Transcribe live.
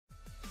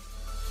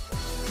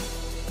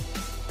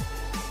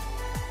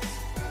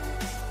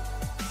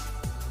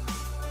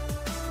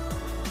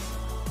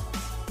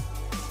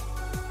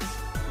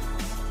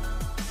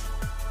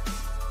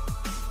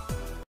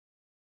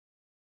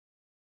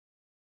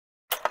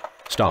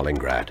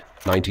Stalingrad,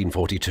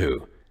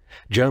 1942.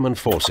 German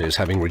forces,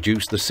 having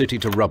reduced the city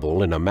to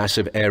rubble in a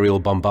massive aerial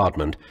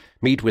bombardment,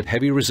 meet with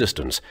heavy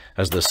resistance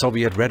as the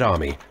Soviet Red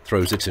Army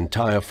throws its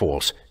entire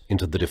force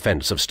into the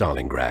defense of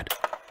Stalingrad.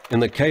 In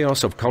the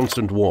chaos of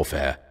constant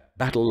warfare,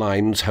 battle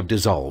lines have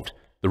dissolved.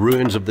 The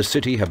ruins of the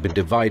city have been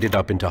divided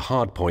up into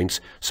hard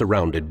points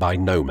surrounded by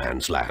no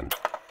man's land.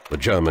 The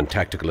German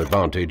tactical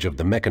advantage of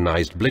the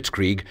mechanized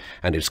blitzkrieg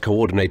and its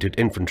coordinated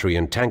infantry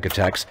and tank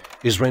attacks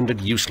is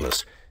rendered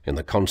useless in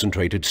the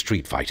concentrated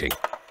street fighting.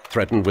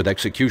 Threatened with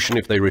execution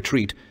if they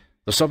retreat,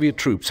 the Soviet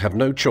troops have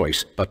no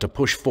choice but to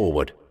push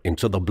forward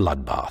into the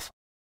bloodbath.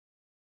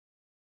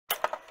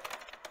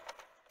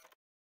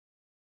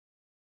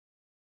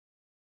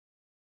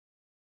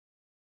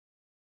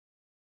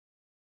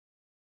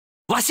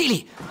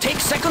 Vasily, take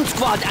second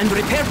squad and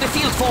repair the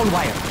field phone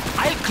wire.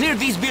 I'll clear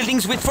these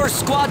buildings with first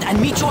squad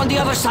and meet you on the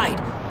other side.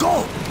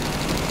 Go!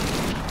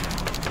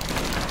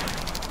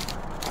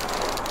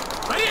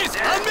 Please,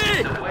 on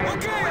me!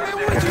 Okay, I'm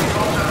with you!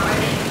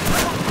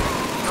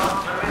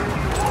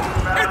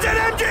 It's an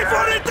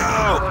MG-42!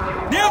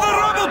 Near the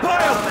rubble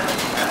pile!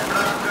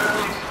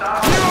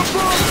 You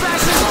poor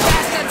fascist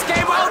bastards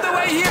came all the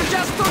way here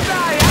just to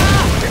die,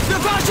 huh? It's the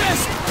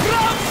fascists!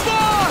 Run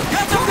for!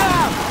 Get them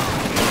down!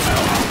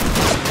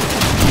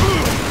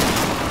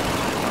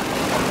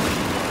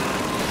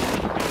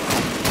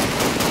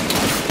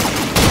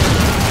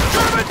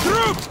 German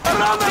troops!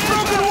 Around that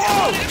broken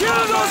wall!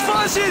 Kill those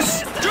fascists!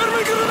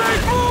 German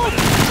grenade, move!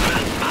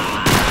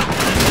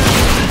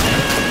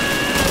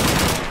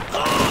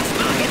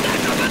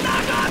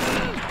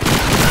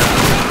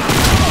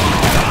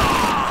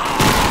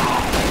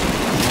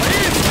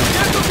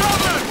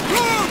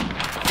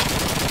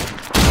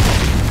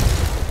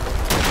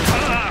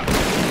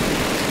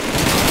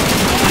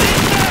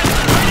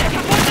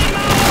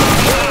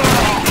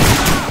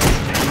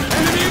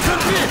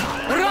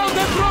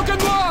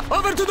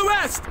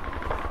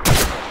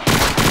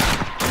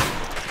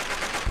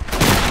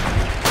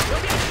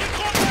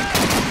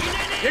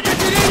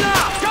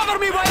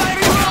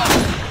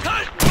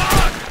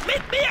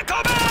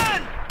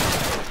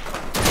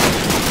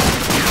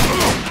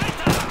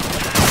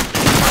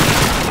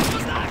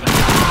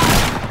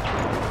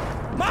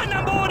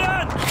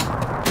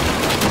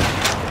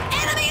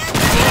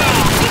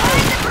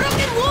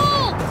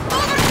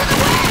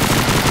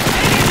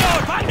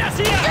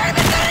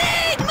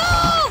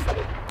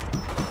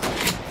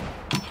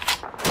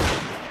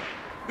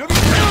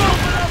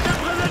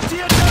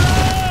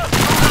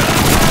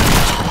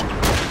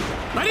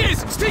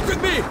 Stick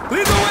with me!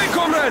 Lead the way,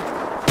 comrade!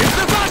 It's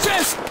the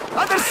fascists!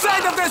 Other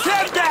side of the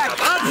Zerdak!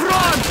 Up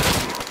front!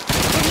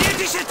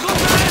 Sowjetische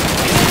Truppen!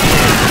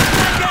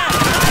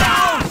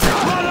 Down!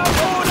 Mann am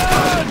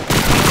Boden!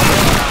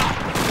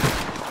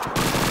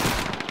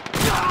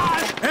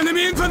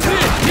 Enemy infantry!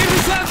 Near the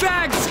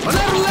sandbags! On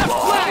our left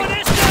flank!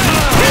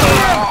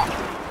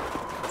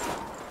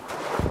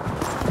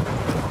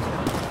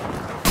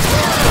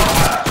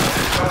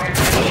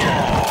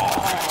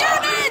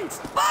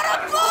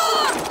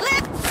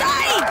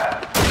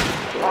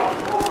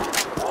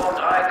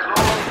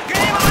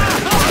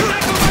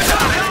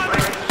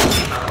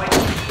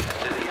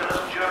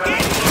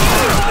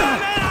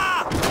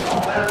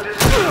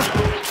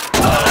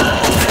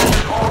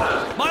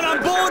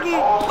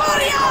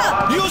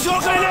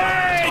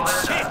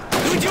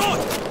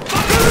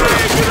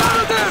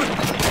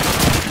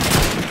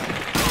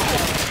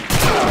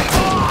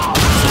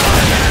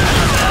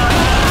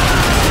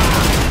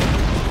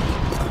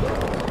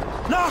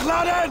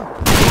 Nachladen!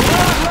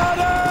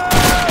 Nachladen!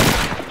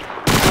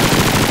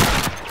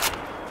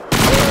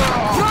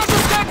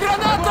 Franziska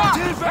Granata!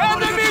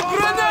 Enemy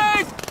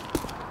grenade!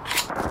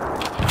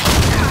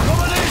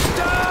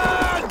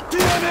 Kommunisten!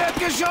 Tür wird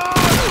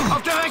geschossen!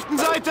 Auf der rechten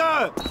Seite!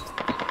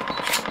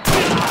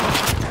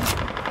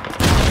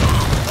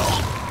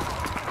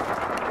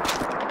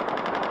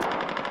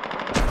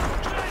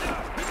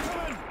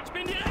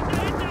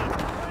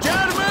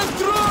 German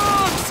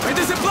troops! With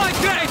the supply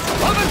crate!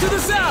 Over to the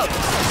south!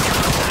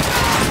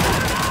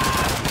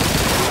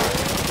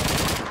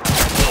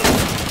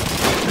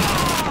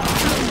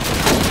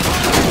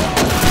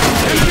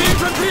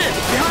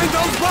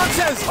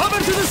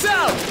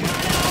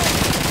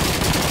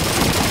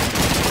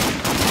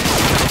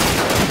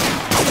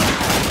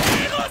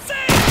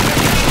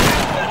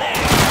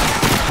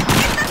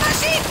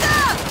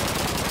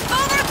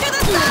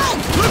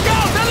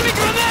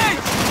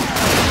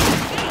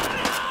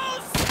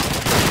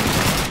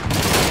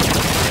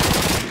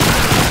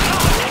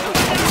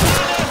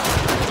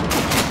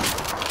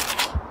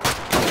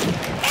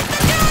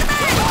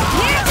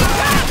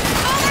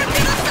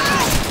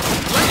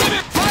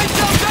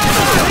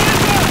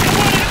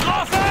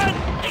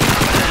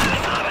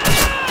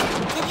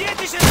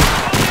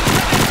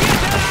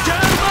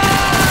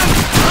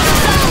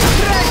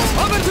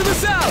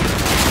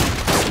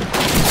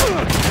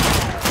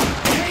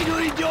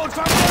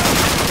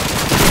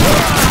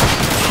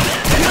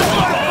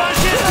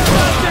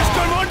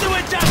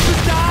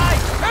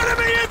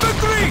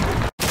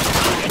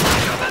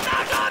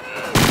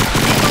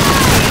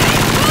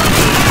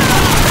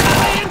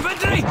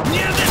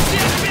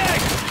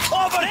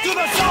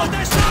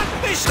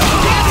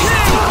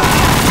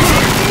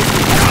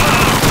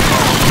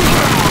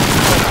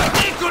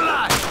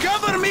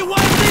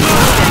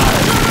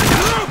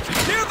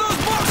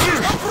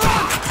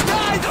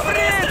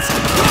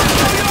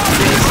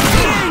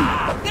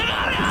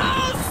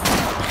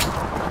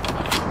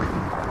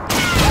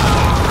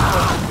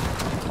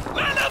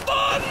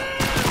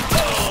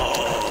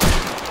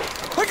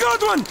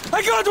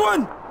 got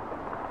one!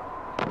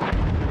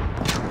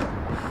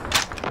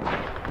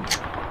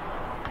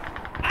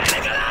 Eine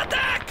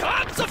Granate!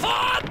 Kommt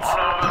sofort! All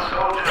of the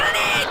soldiers.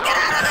 Grenade, get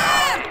out of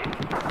there!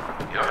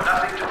 You have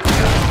nothing to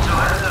fear.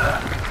 Surrender.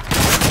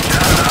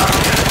 German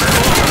army is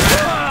ready.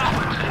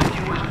 We treat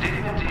you with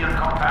dignity and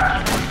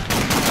compassion.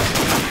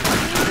 If you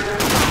wish to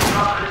live, do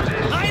not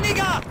resist.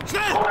 Reiniger!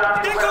 Schnell! Hold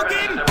on your Deckung weapons.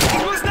 geben!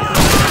 Ich muss nach!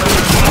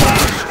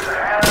 Put your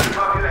hands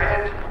above your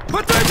head.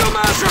 Potato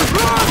masher!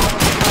 Run!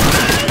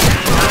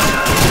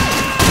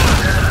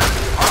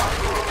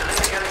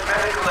 Get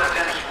medical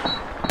attention.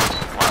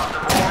 Once the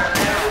war has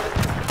ended,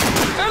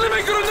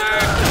 Enemy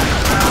grenade!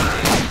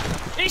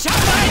 Ich hab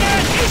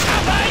einen! Ich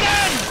hab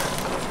einen!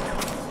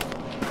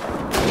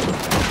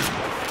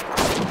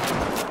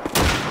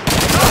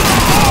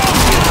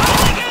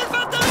 Feindliche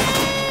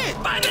Infanterie!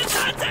 Meine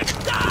Tanzen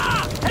da!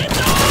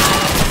 Hinter!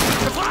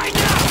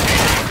 Freunde!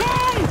 In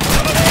Deckung!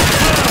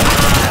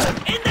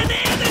 In der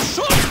Nähe des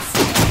Schutzes!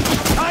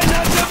 Einer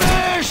hat's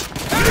erwischt!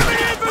 Enemy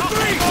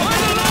infantry!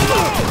 Meine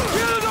Logo!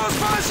 Kill those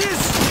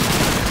fascists!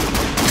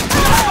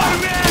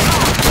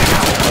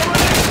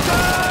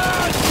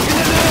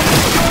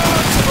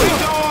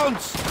 Hinter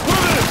uns!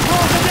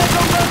 Brauche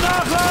Deckung beim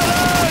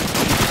Nachladen!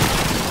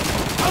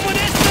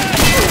 Kommunisten!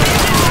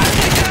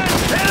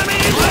 Enemy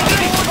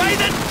infantry!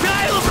 Feinde!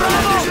 Geil,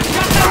 Bravo!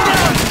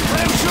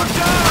 Beim Schutt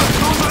da!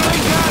 Unsere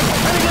Linken!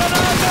 Eine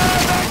Granate!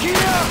 Weg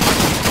hier!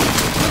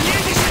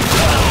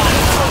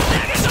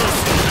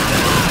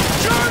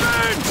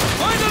 Germans!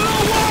 Find a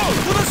low wall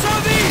to the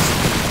southeast!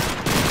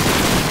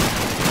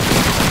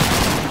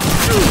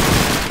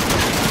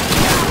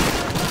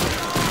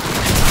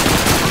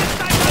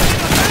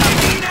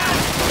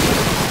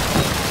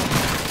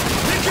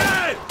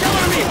 Okay!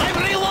 Cover me! I'm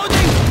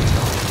reloading!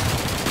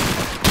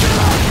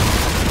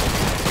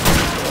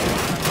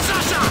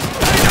 Sasha!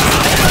 Behind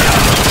us!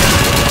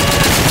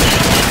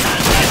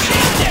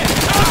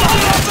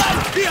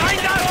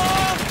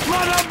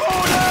 Mann am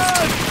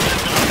Boden!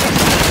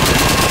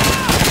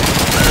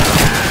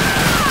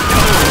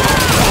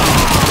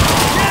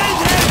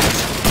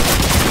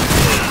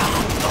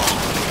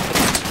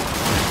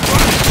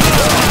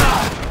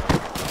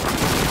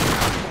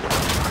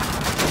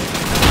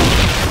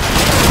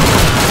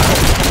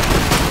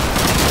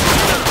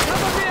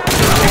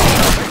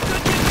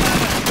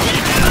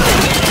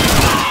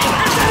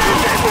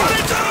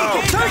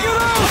 Take it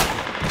out!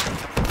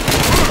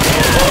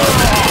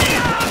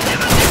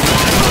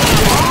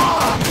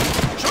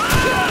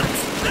 Schwarz!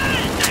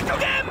 Schnell! Deckung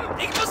geben!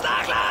 Ich muss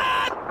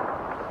nachladen!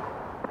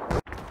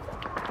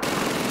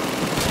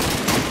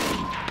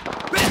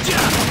 Bitte!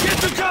 Get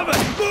to cover!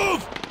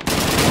 Move!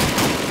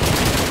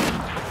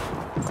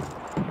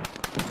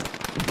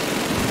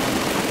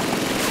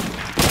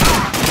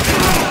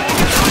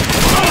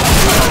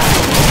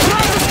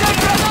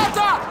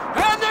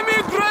 Enemy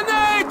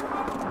grenade!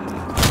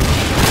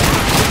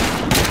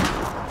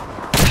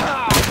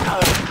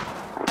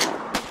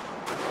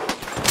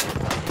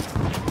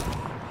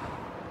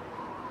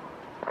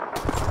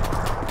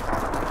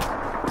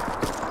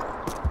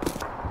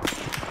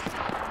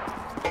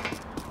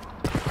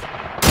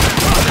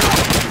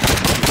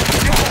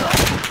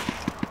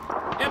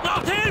 Er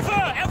braucht Hilfe!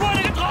 Er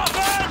wurde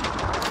getroffen! Eine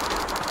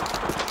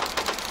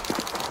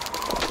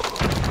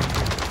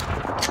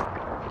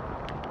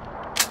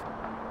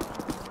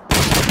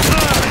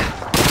Granate!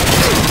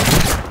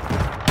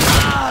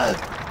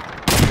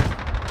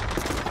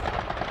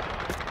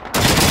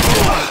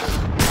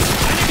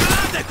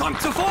 Kommt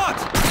sofort!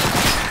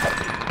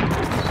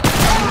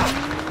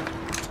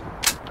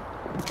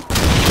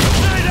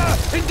 Schneider!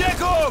 In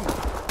Deckung!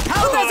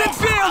 How does it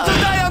feel to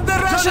die on the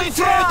Russian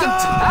front?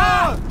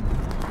 Huh?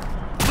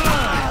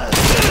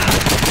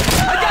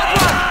 I got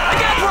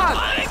one!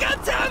 Meine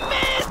ganze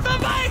Armee ist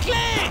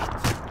verweichlicht!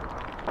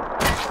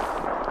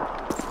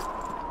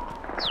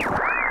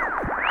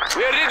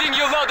 We're reading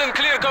you loud and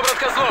clear, Comrade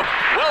Козлов.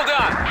 Well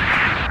done.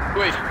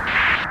 Wait.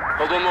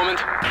 Hold on a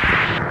moment.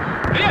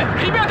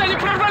 Ребята, они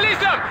прорвались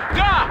там!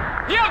 Да!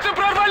 Немцы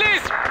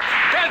прорвались!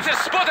 Panzers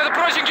spotted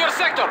approaching your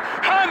sector!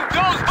 Hunt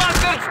those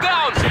bastards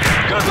down!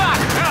 Good luck!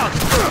 Out!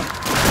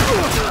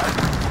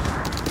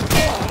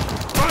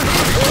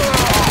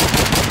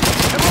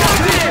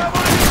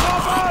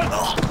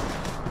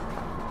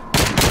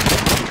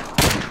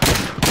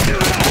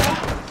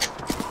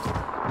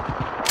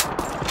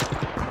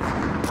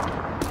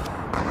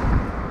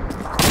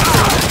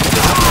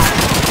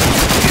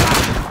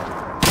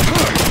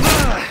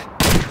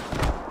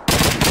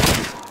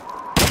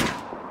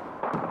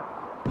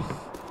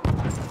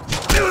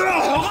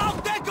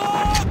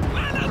 Rauchdeckung!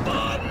 Männer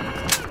Boden!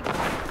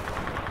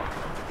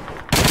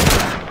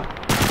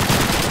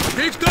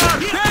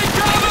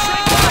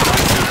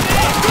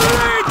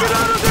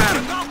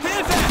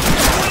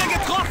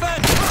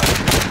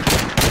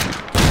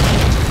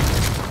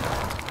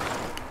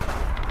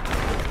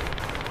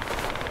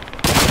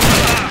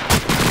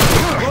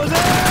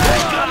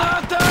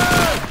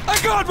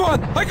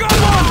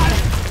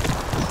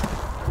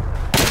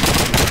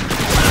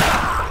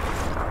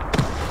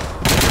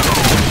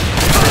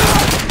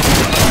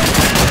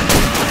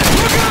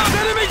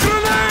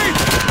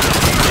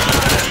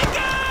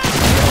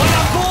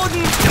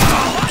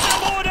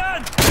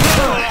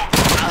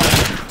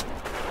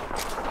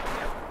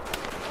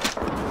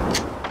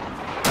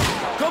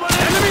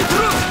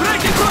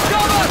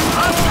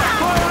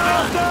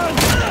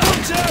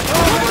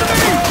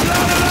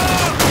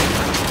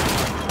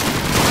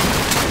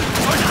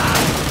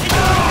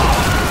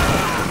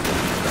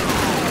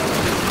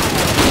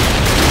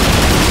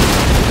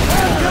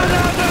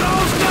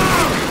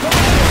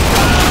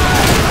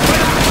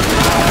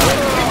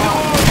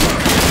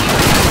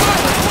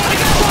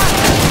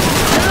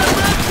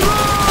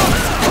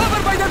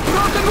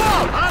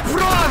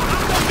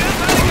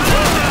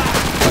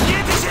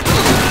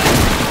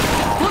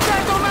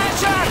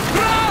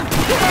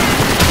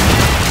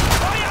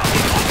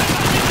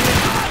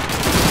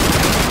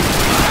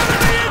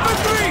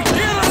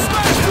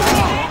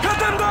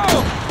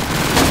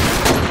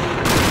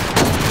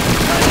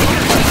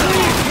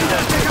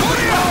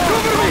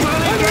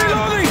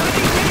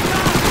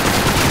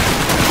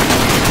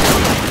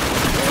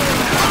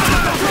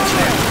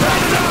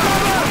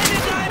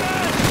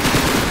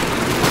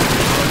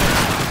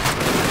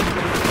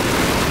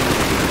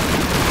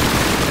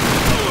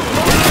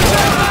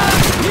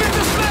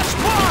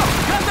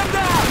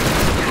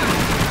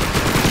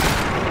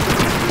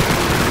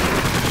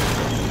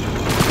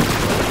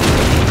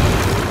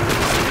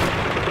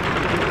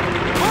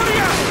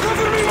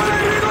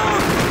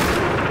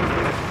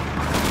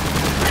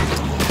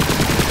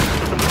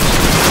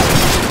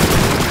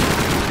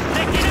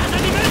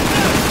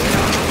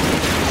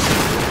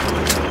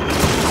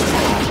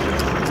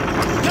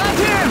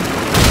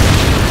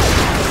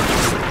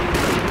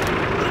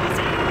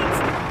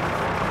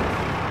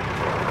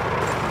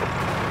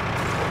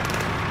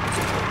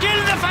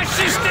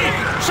 Fascisti!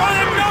 Show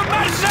them no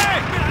mercy!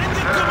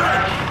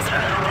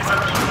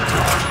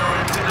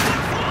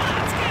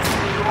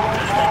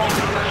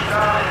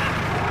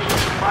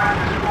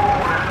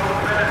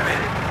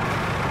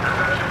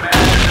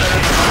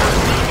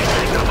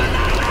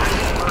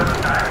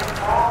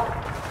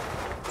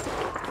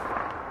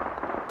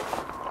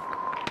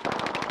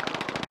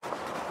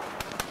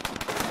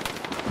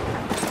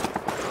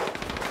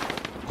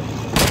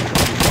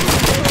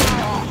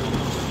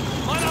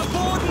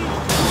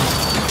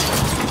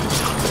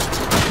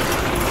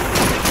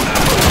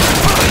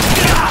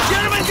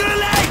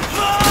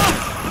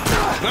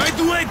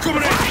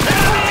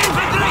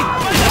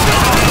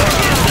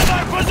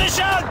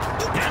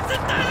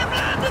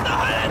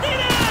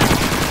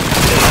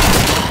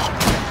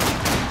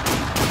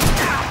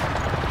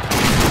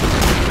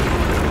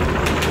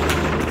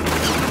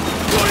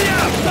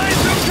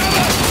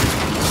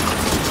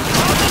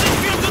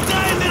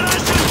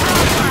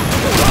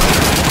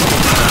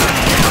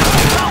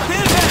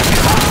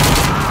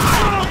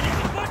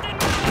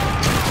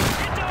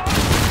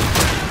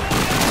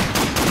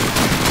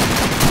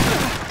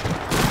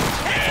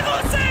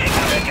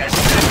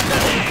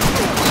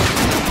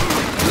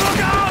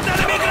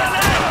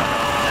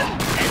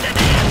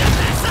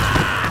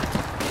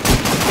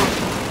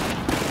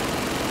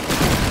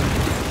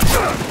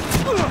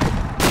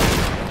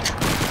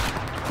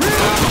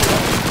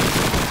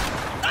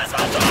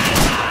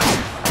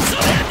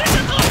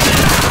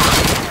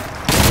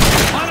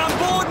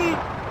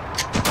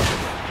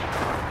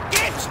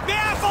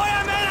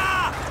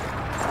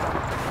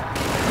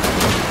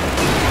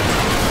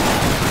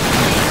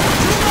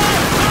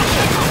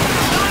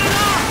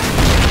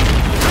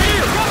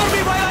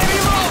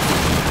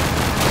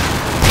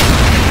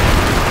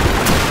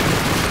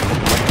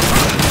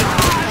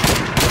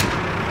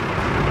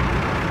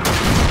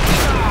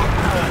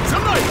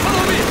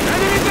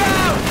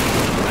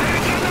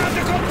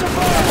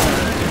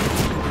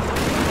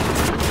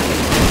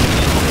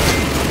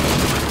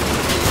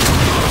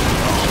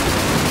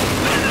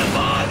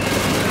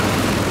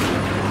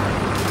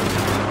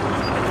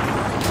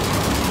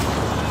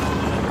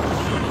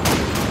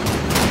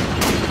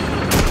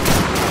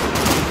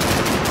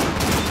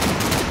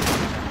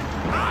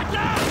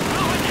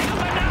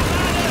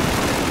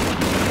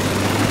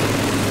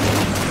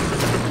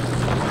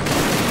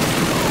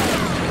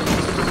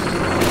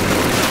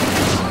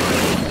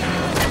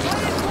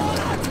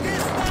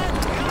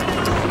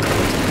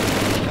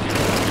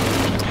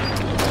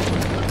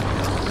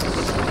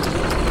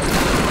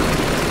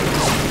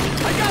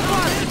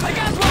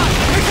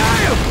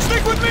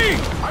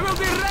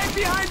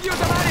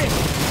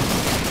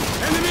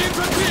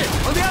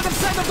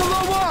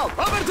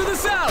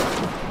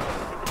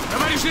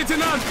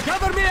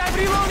 Cover me, I'm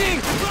reloading!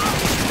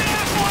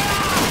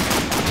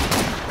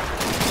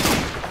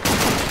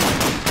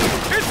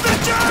 It's the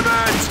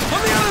Germans!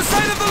 On the other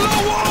side of the low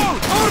wall!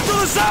 Over to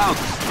the south!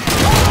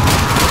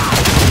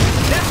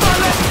 There's far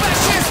less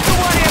fascists to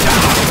worry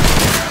about!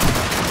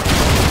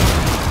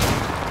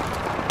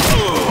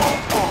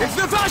 It's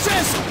the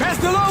fascists! Past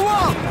the low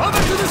wall!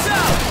 Over to the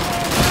south!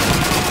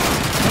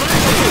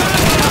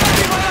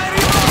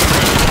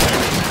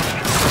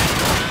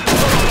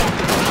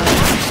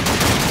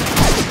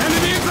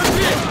 Enemy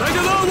infantry! Like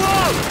a low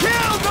wall!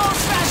 Kill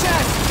those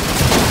fascists!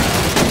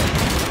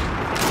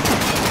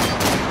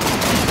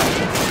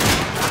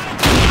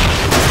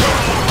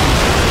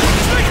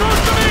 Stay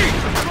close to me!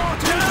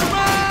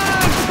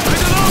 German!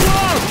 Like a low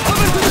wall!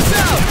 Over to the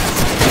south!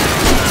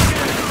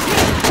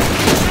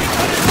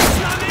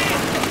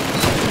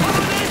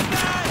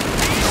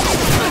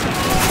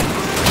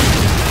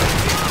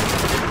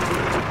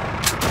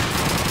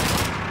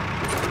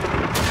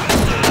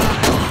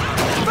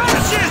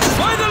 Fascists!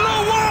 By the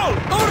low wall!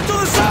 Over to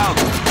the south!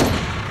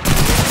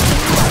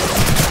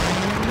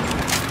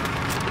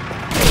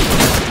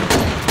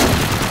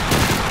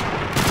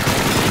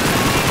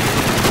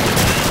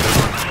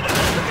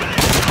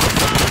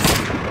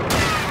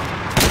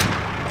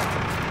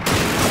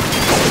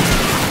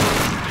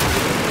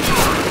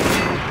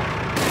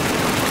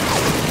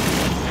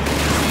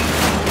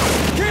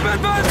 Keep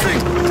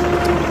advancing!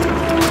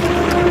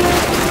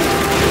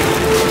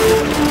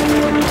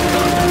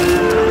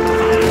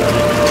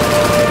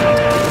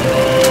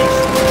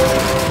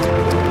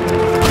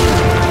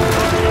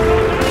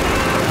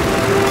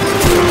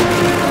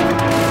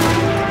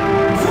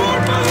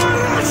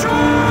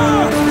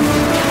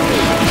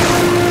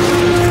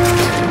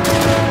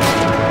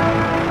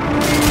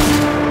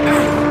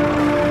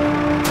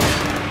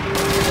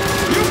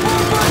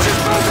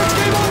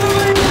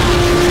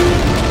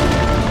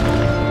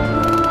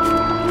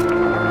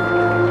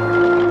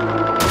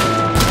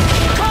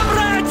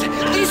 Comrades!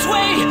 This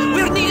way!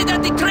 We're needed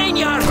at the train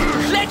yard!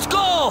 Let's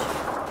go!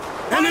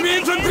 Enemy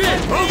infantry!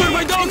 Over